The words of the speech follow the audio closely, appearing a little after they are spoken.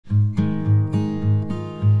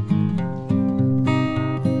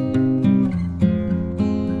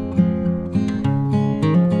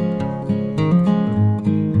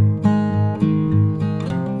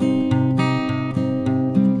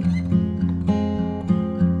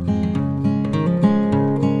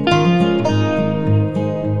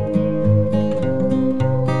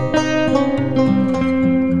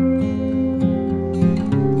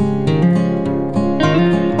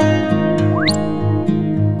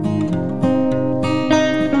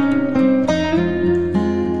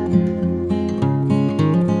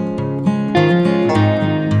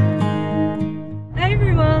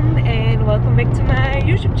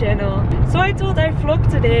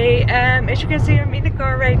can see, I'm in the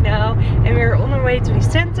car right now and we're on our way to the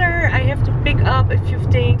center. I have to pick up a few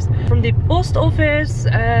things from the post office,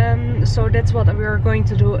 so that's what we are going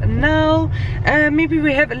to do now. Maybe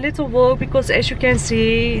we have a little walk because as you can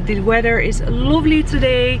see the weather is lovely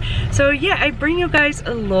today. So yeah, I bring you guys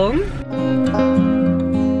along.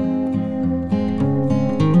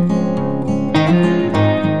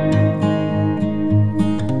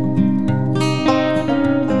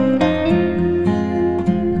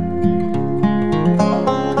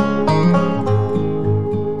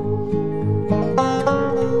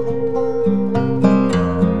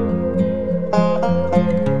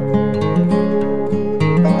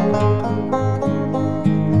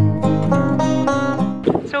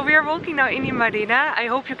 In the Marina. I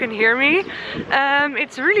hope you can hear me.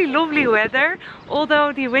 It's really lovely weather,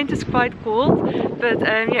 although the wind is quite cold, but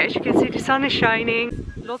yeah, as you can see the sun is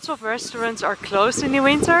shining. Lots of restaurants are closed in the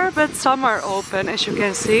winter, but some are open, as you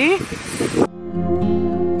can see.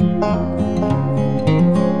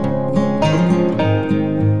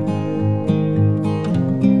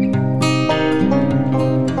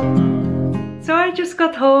 I just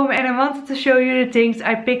got home and I wanted to show you the things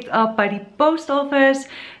I picked up by the post office.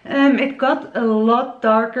 It got a lot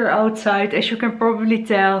darker outside, as you can probably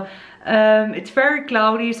tell. It's very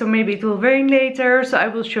cloudy, so maybe it will rain later. So I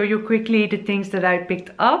will show you quickly the things that I picked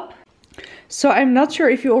up. So I'm not sure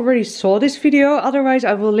if you already saw this video, otherwise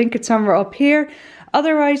I will link it somewhere up here.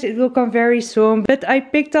 Otherwise it will come very soon. But I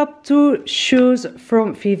picked up 2 shoes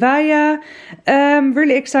from VIVAIA.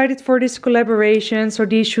 Really excited for this collaboration. So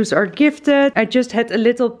these shoes are gifted. I just had a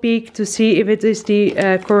little peek to see if it is the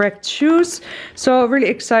correct shoes. So really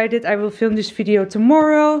excited. I will film this video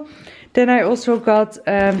tomorrow. Then I also got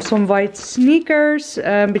some white sneakers,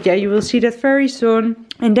 but yeah, you will see that very soon.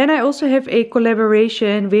 And then I also have a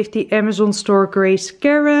collaboration with the Amazon store Grace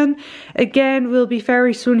KARIN. Again, will be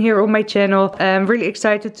very soon here on my channel. I'm really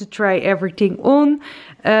excited to try everything on.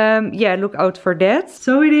 Yeah, look out for that.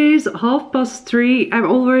 So it is 3:30. I'm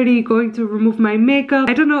already going to remove my makeup.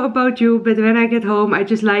 I don't know about you, but when I get home, I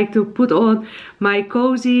just like to put on my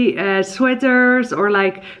cozy sweaters or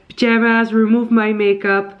like pajamas, remove my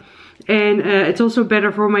makeup. And it's also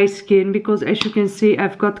better for my skin because as you can see,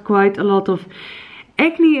 I've got quite a lot of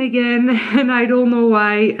acne again. And I don't know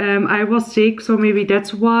why. I was sick, so maybe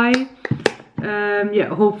that's why. Yeah,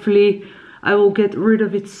 hopefully I will get rid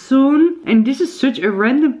of it soon. And this is such a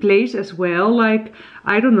random place as well. Like,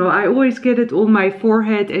 I don't know, I always get it on my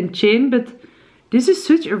forehead and chin, but this is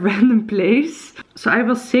such a random place. So I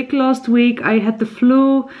was sick last week. I had the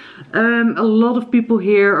flu. A lot of people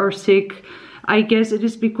here are sick. I guess it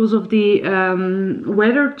is because of the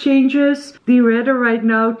weather changes. The weather right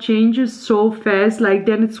now changes so fast. Like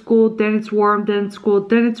then it's cold, then it's warm, then it's cold,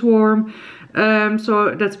 then it's warm.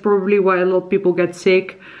 So that's probably why a lot of people get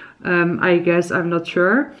sick. I guess, I'm not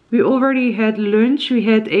sure. We already had lunch. We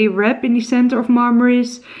had a wrap in the center of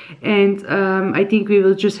Marmaris. And I think we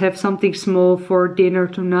will just have something small for dinner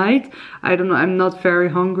tonight. I don't know, I'm not very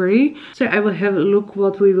hungry. So I will have a look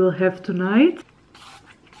what we will have tonight.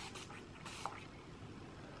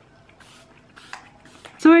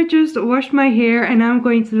 So I just washed my hair and now I'm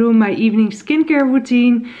going to do my evening skincare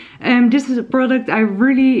routine. This is a product I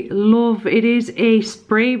really love. It is a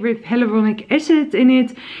spray with hyaluronic acid in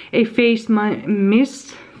it. A face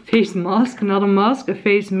mask, not a mask, a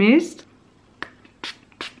face mist.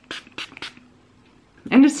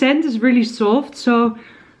 And the scent is really soft, so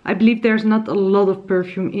I believe there's not a lot of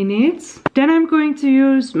perfume in it. Then I'm going to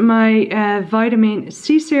use my vitamin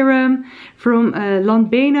C serum from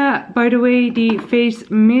Landbena. By the way, the face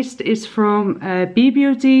mist is from B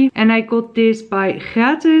Beauty. And I got this by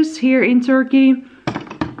Gratis here in Turkey.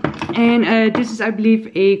 And this is, I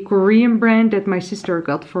believe, a Korean brand that my sister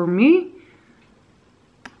got for me.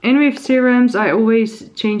 And with serums, I always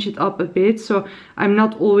change it up a bit. So I'm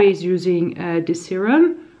not always using this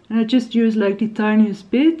serum. And I just use like the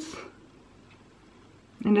tiniest bits.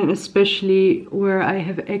 And then especially where I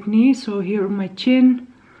have acne. So here on my chin,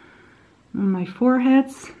 on my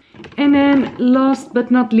forehead. And then last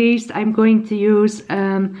but not least, I'm going to use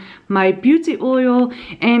my beauty oil.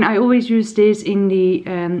 And I always use this in the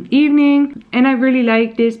evening. And I really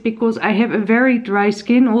like this because I have a very dry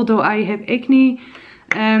skin. Although I have acne,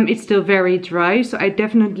 it's still very dry. So I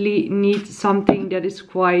definitely need something that is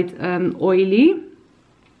quite oily.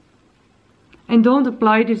 And don't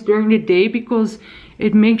apply this during the day because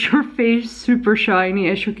it makes your face super shiny,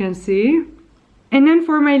 as you can see. And then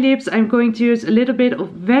for my lips, I'm going to use a little bit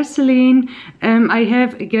of Vaseline. I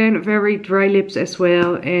have, again, very dry lips as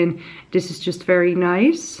well. And this is just very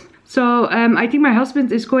nice. So I think my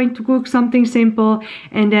husband is going to cook something simple,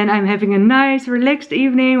 and then I'm having a nice relaxed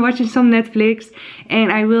evening watching some Netflix, and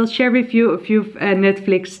I will share with you a few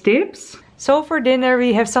Netflix tips. So for dinner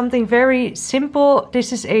we have something very simple.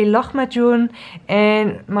 This is a lahmacun,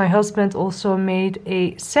 and my husband also made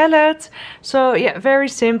a salad. So yeah, very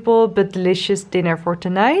simple but delicious dinner for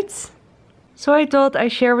tonight. So I thought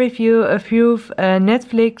I'd share with you a few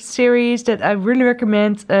Netflix series that I really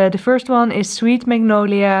recommend. The first one is Sweet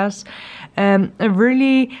Magnolias. A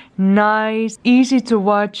really nice, easy to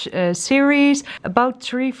watch series about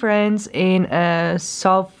 3 friends in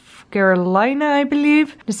South Carolina, I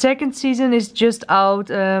believe. The second season is just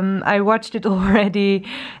out. I watched it already,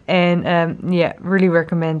 and yeah, really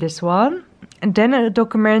recommend this one. And then a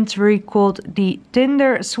documentary called The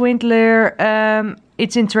Tinder Swindler.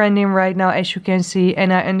 It's in trending right now, as you can see,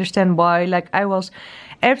 and I understand why. Like, I was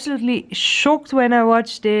absolutely shocked when I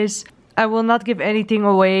watched this. I will not give anything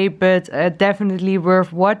away, but definitely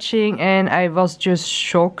worth watching, and I was just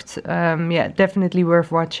shocked. Yeah, definitely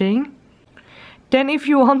worth watching. Then if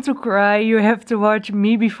you want to cry, you have to watch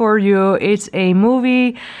Me Before You. It's a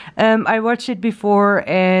movie. I watched it before,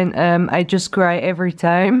 and I just cry every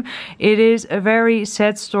time. It is a very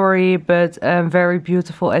sad story, but very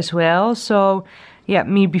beautiful as well. So yeah,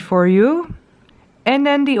 Me Before You. And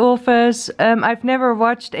then The Office. I've never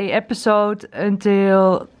watched an episode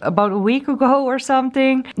until about a week ago or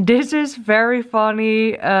something. This is very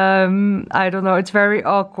funny. I don't know, it's very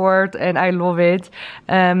awkward and I love it.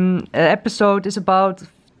 An episode is about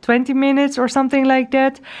 20 minutes or something like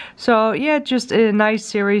that. So yeah, just a nice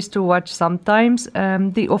series to watch sometimes.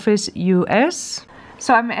 The Office US.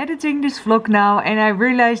 So I'm editing this vlog now, and I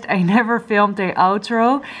realized I never filmed the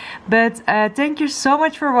outro. But thank you so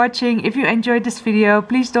much for watching. If you enjoyed this video,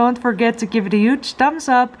 please don't forget to give it a huge thumbs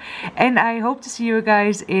up. And I hope to see you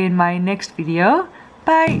guys in my next video.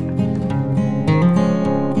 Bye!